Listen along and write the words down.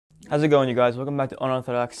How's it going, you guys? Welcome back to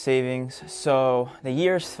Unorthodox Savings. So the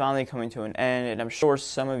year is finally coming to an end, and I'm sure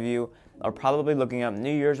some of you are probably looking up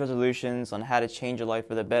New Year's resolutions on how to change your life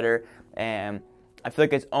for the better. And I feel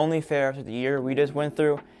like it's only fair after the year we just went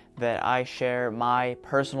through that I share my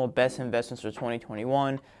personal best investments for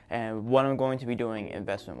 2021 and what I'm going to be doing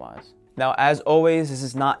investment-wise. Now, as always, this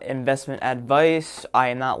is not investment advice. I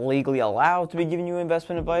am not legally allowed to be giving you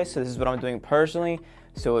investment advice, so this is what I'm doing personally.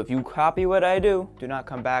 So if you copy what I do, do not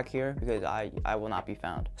come back here because I will not be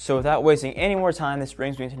found. So without wasting any more time, this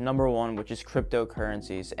brings me to number one, which is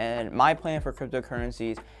cryptocurrencies. And my plan for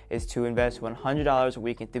cryptocurrencies is to invest $100 a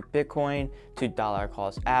week into Bitcoin to dollar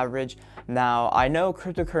cost average. Now, I know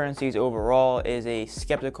cryptocurrencies overall is a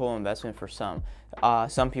skeptical investment for some.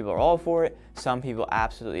 Some people are all for it, some people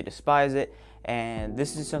absolutely despise it. And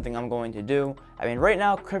this is something I'm going to do. I mean, right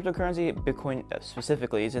now, cryptocurrency, Bitcoin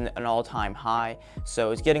specifically, is in an all-time high.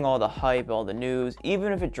 So it's getting all the hype, all the news.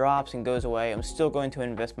 Even if it drops and goes away, I'm still going to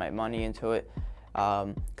invest my money into it.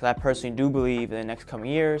 Because I personally do believe in the next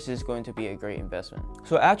coming years this is going to be a great investment.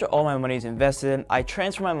 So after all my money is invested, I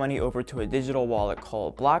transfer my money over to a digital wallet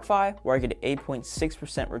called BlockFi, where I get an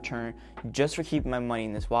 8.6% return just for keeping my money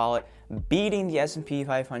in this wallet, beating the S&P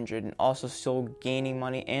 500 and also still gaining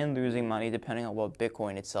money and losing money depending on what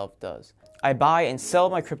Bitcoin itself does. I buy and sell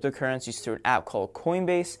my cryptocurrencies through an app called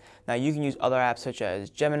Coinbase. Now you can use other apps such as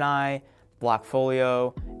Gemini,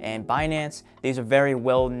 Blockfolio, and Binance. These are very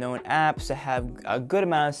well-known apps that have a good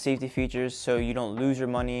amount of safety features so you don't lose your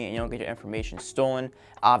money and you don't get your information stolen.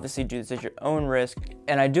 Obviously, do this at your own risk.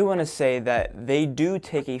 And I do want to say that they do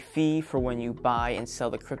take a fee for when you buy and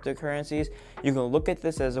sell the cryptocurrencies. You can look at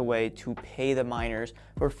this as a way to pay the miners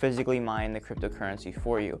for physically mining the cryptocurrency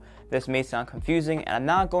for you. This may sound confusing, and I'm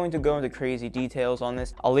not going to go into crazy details on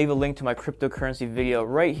this. I'll leave a link to my cryptocurrency video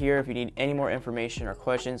right here if you need any more information or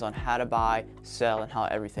questions on how to buy, sell, and how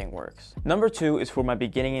everything works. Number two is for my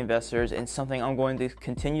beginning investors and something I'm going to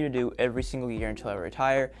continue to do every single year until I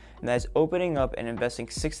retire, and that is opening up and investing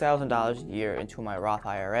 $6,000 a year into my Roth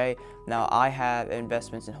IRA. Now, I have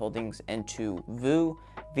investments and holdings into VU,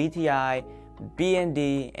 VTI,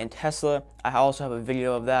 BND, and Tesla. I also have a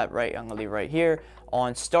video of that I'm going to leave right here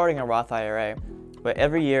on starting a Roth IRA. But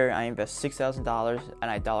every year I invest $6,000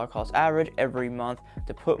 and I dollar cost average every month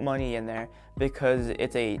to put money in there because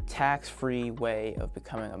it's a tax-free way of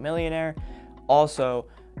becoming a millionaire. Also,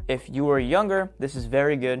 if you are younger, this is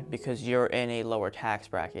very good because you're in a lower tax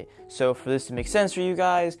bracket. So for this to make sense for you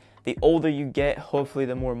guys, the older you get, hopefully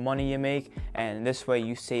the more money you make, and this way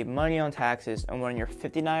you save money on taxes, and when you're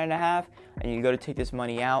 59 and a half and you go to take this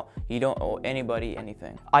money out, you don't owe anybody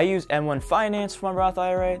anything. I use M1 Finance for my Roth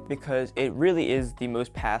IRA because it really is the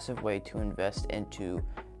most passive way to invest into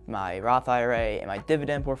my Roth IRA and my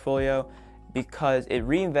dividend portfolio, because it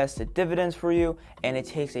reinvests the dividends for you and it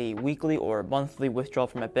takes a weekly or monthly withdrawal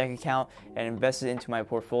from my bank account and invests it into my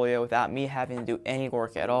portfolio without me having to do any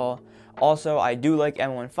work at all. Also, I do like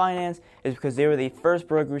M1 Finance is because they were the first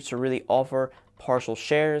brokerage to really offer partial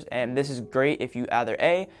shares, and this is great if you either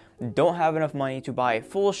A, don't have enough money to buy a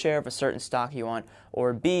full share of a certain stock you want,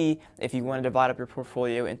 or B, if you want to divide up your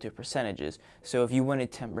portfolio into percentages. So if you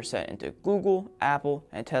wanted 10% into Google, Apple,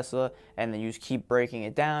 and Tesla, and then you just keep breaking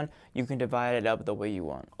it down, you can divide it up the way you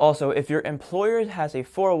want. Also, if your employer has a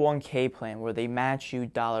 401k plan where they match you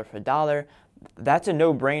dollar for dollar, that's a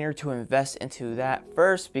no-brainer to invest into that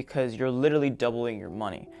first because you're literally doubling your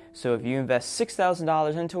money. So if you invest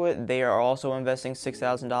 $6,000 into it, they are also investing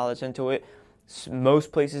 $6,000 into it.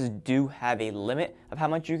 Most places do have a limit of how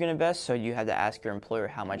much you can invest, so you have to ask your employer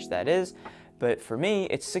how much that is. But for me,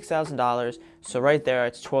 it's $6,000, so right there,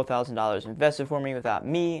 it's $12,000 invested for me without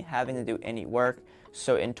me having to do any work.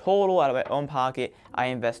 So in total, out of my own pocket, I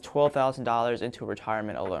invest $12,000 into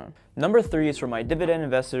retirement alone. Number three is for my dividend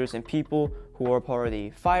investors and people who are part of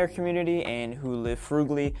the FIRE community and who live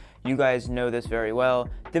frugally. You guys know this very well.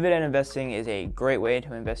 Dividend investing is a great way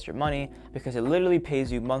to invest your money because it literally pays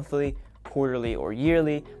you monthly, quarterly, or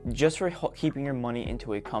yearly just for keeping your money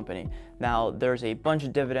into a company. Now, there's a bunch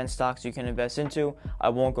of dividend stocks you can invest into. I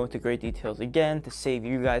won't go into great details again to save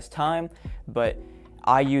you guys time, but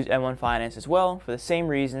I use M1 Finance as well for the same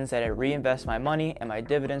reasons that it reinvests my money and my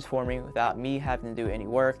dividends for me without me having to do any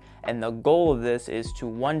work. And the goal of this is to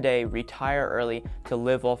one day retire early to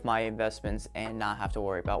live off my investments and not have to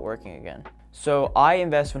worry about working again. So I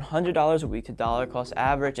invest $100 a week to dollar cost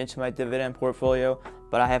average into my dividend portfolio,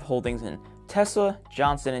 but I have holdings in Tesla,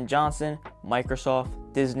 Johnson & Johnson, Microsoft,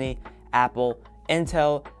 Disney, Apple,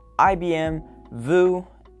 Intel, IBM, VU,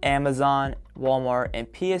 Amazon, Walmart,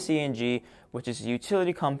 and PSE&G, which is a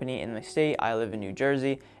utility company in the state. I live in New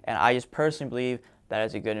Jersey, and I just personally believe that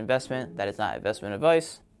is a good investment. That is not investment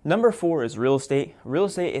advice. Number 4 is real estate. Real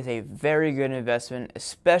estate is a very good investment,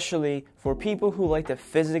 especially for people who like to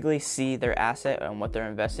physically see their asset and what they're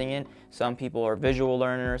investing in. Some people are visual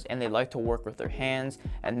learners and they like to work with their hands,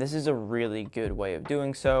 and this is a really good way of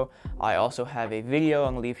doing so. I also have a video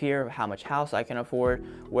I'm gonna leave here of how much house I can afford,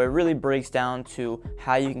 where it really breaks down to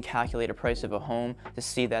how you can calculate a price of a home to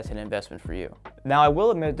see that's an investment for you. Now, I will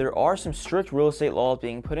admit there are some strict real estate laws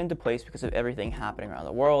being put into place because of everything happening around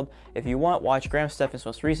the world. If you want, watch Graham Stephan's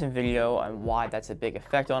most recent video on why that's a big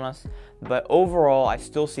effect on us. But overall, I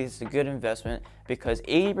still see this as a good investment because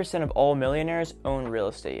 80% of all millionaires own real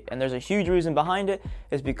estate. And there's a huge reason behind it,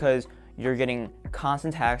 is because you're getting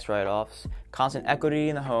constant tax write-offs, constant equity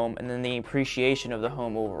in the home, and then the appreciation of the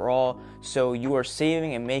home overall. So you are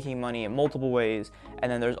saving and making money in multiple ways.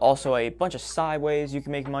 And then there's also a bunch of side ways you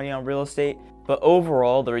can make money on real estate. But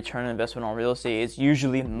overall, the return on investment on real estate is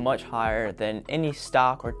usually much higher than any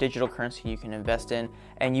stock or digital currency you can invest in.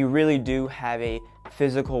 And you really do have a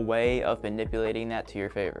physical way of manipulating that to your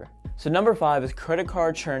favor. So number 5 is credit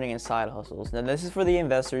card churning and side hustles. Now this is for the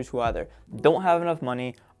investors who either don't have enough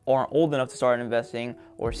money, or aren't old enough to start investing,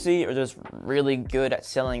 or are just really good at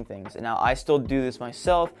selling things. And now I still do this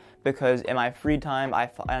myself because in my free time, I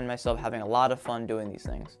find myself having a lot of fun doing these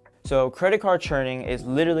things. So credit card churning is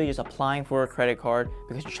literally just applying for a credit card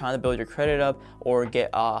because you're trying to build your credit up or get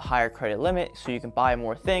a higher credit limit so you can buy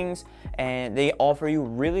more things, and they offer you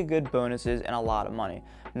really good bonuses and a lot of money.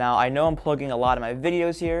 Now, I know I'm plugging a lot of my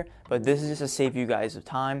videos here, but this is just to save you guys of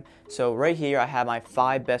time. So right here, I have my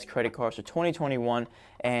 5 best credit cards for 2021,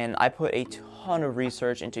 and I put a ton of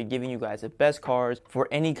research into giving you guys the best cards for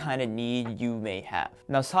any kind of need you may have.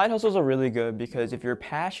 Now, side hustles are really good because if you're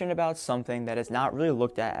passionate about something that is not really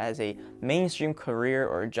looked at as a mainstream career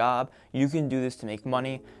or a job, you can do this to make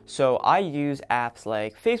money. So I use apps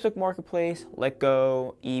like Facebook Marketplace,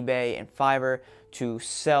 LetGo, eBay, and Fiverr to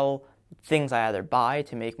sell things I either buy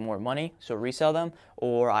to make more money, so resell them,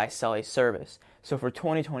 or I sell a service. So for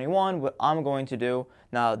 2021, what I'm going to do,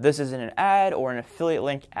 now this isn't an ad or an affiliate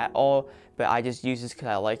link at all, but I just use this because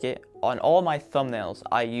I like it. On all my thumbnails,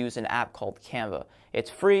 I use an app called Canva. It's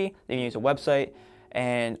free, you can use a website,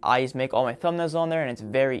 and I just make all my thumbnails on there, and it's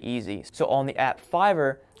very easy. So on the app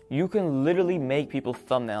Fiverr, you can literally make people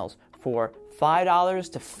thumbnails for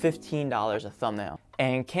 $5 to $15 a thumbnail.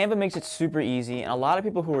 And Canva makes it super easy, and a lot of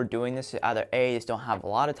people who are doing this either A, just don't have a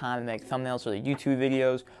lot of time to make thumbnails for their YouTube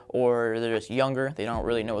videos, or they're just younger, they don't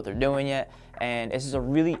really know what they're doing yet, and this is a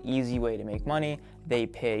really easy way to make money. They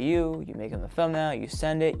pay you, you make them the thumbnail, you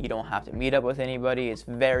send it, you don't have to meet up with anybody, it's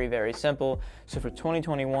very, very simple. So for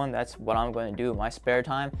 2021, that's what I'm going to do in my spare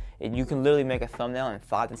time, and you can literally make a thumbnail in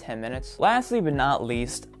 5 to 10 minutes. Lastly but not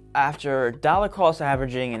least, after dollar cost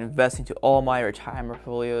averaging and investing to all my retirement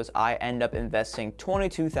portfolios, I end up investing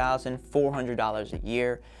 $22,400 a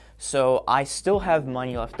year. So I still have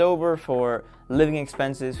money left over for living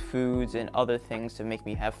expenses, foods, and other things to make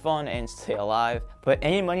me have fun and stay alive. But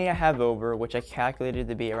any money I have over, which I calculated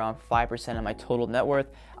to be around 5% of my total net worth,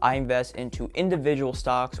 I invest into individual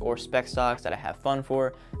stocks or spec stocks that I have fun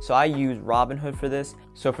for. So I use Robinhood for this.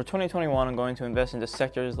 So for 2021, I'm going to invest into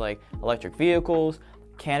sectors like electric vehicles,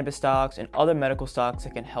 cannabis stocks, and other medical stocks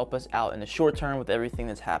that can help us out in the short term with everything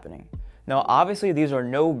that's happening. Now, obviously, these are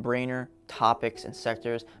no-brainer topics and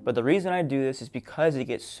sectors, but the reason I do this is because it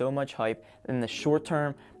gets so much hype. In the short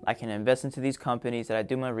term, I can invest into these companies that I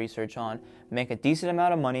do my research on, make a decent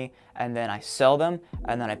amount of money, and then I sell them,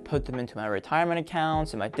 and then I put them into my retirement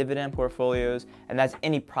accounts and my dividend portfolios, and that's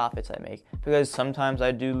any profits I make, because sometimes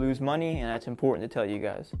I do lose money, and that's important to tell you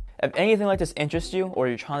guys. If anything like this interests you, or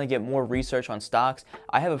you're trying to get more research on stocks,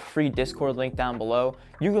 I have a free Discord link down below.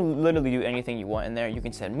 You can literally do anything you want in there. You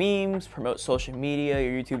can send memes, promote social media,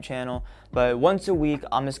 your YouTube channel, but once a week,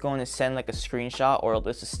 I'm just going to send like a screenshot or a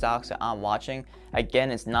list of stocks that I'm watching. Again,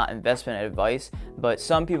 it's not investment advice, but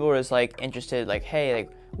some people are just like interested, like, hey, like,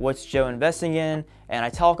 what's Joe investing in? And I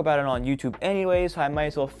talk about it on YouTube anyway, so I might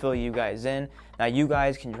as well fill you guys in. Now, you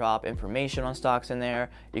guys can drop information on stocks in there.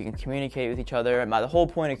 You can communicate with each other. And the whole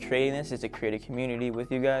point of creating this is to create a community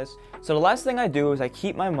with you guys. So the last thing I do is I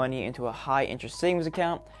keep my money into a high interest savings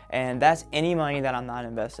account, and that's any money that I'm not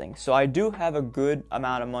investing. So I do have a good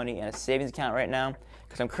amount of money in a savings account right now,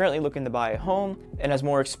 because I'm currently looking to buy a home, and as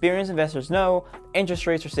more experienced investors know, interest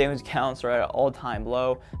rates for savings accounts are at an all-time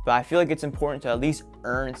low, but I feel like it's important to at least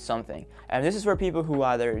earn something. And this is for people who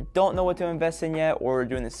either don't know what to invest in yet or are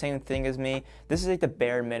doing the same thing as me. This is like the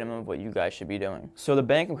bare minimum of what you guys should be doing. So the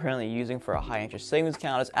bank I'm currently using for a high interest savings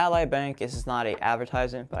account is Ally Bank. This is not an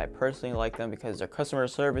advertisement, but I personally like them because their customer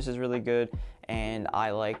service is really good, and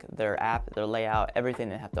I like their app, their layout, everything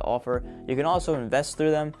they have to offer. You can also invest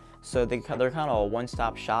through them, so they're kind of a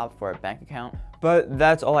one-stop shop for a bank account. But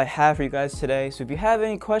that's all I have for you guys today. So if you have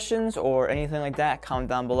any questions or anything like that, comment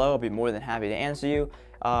down below. I'll be more than happy to answer you.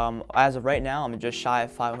 As of right now, I'm just shy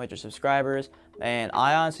of 500 subscribers, and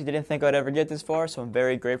I honestly didn't think I'd ever get this far, so I'm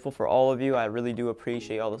very grateful for all of you. I really do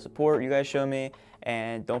appreciate all the support you guys show me,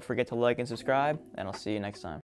 and don't forget to like and subscribe, and I'll see you next time.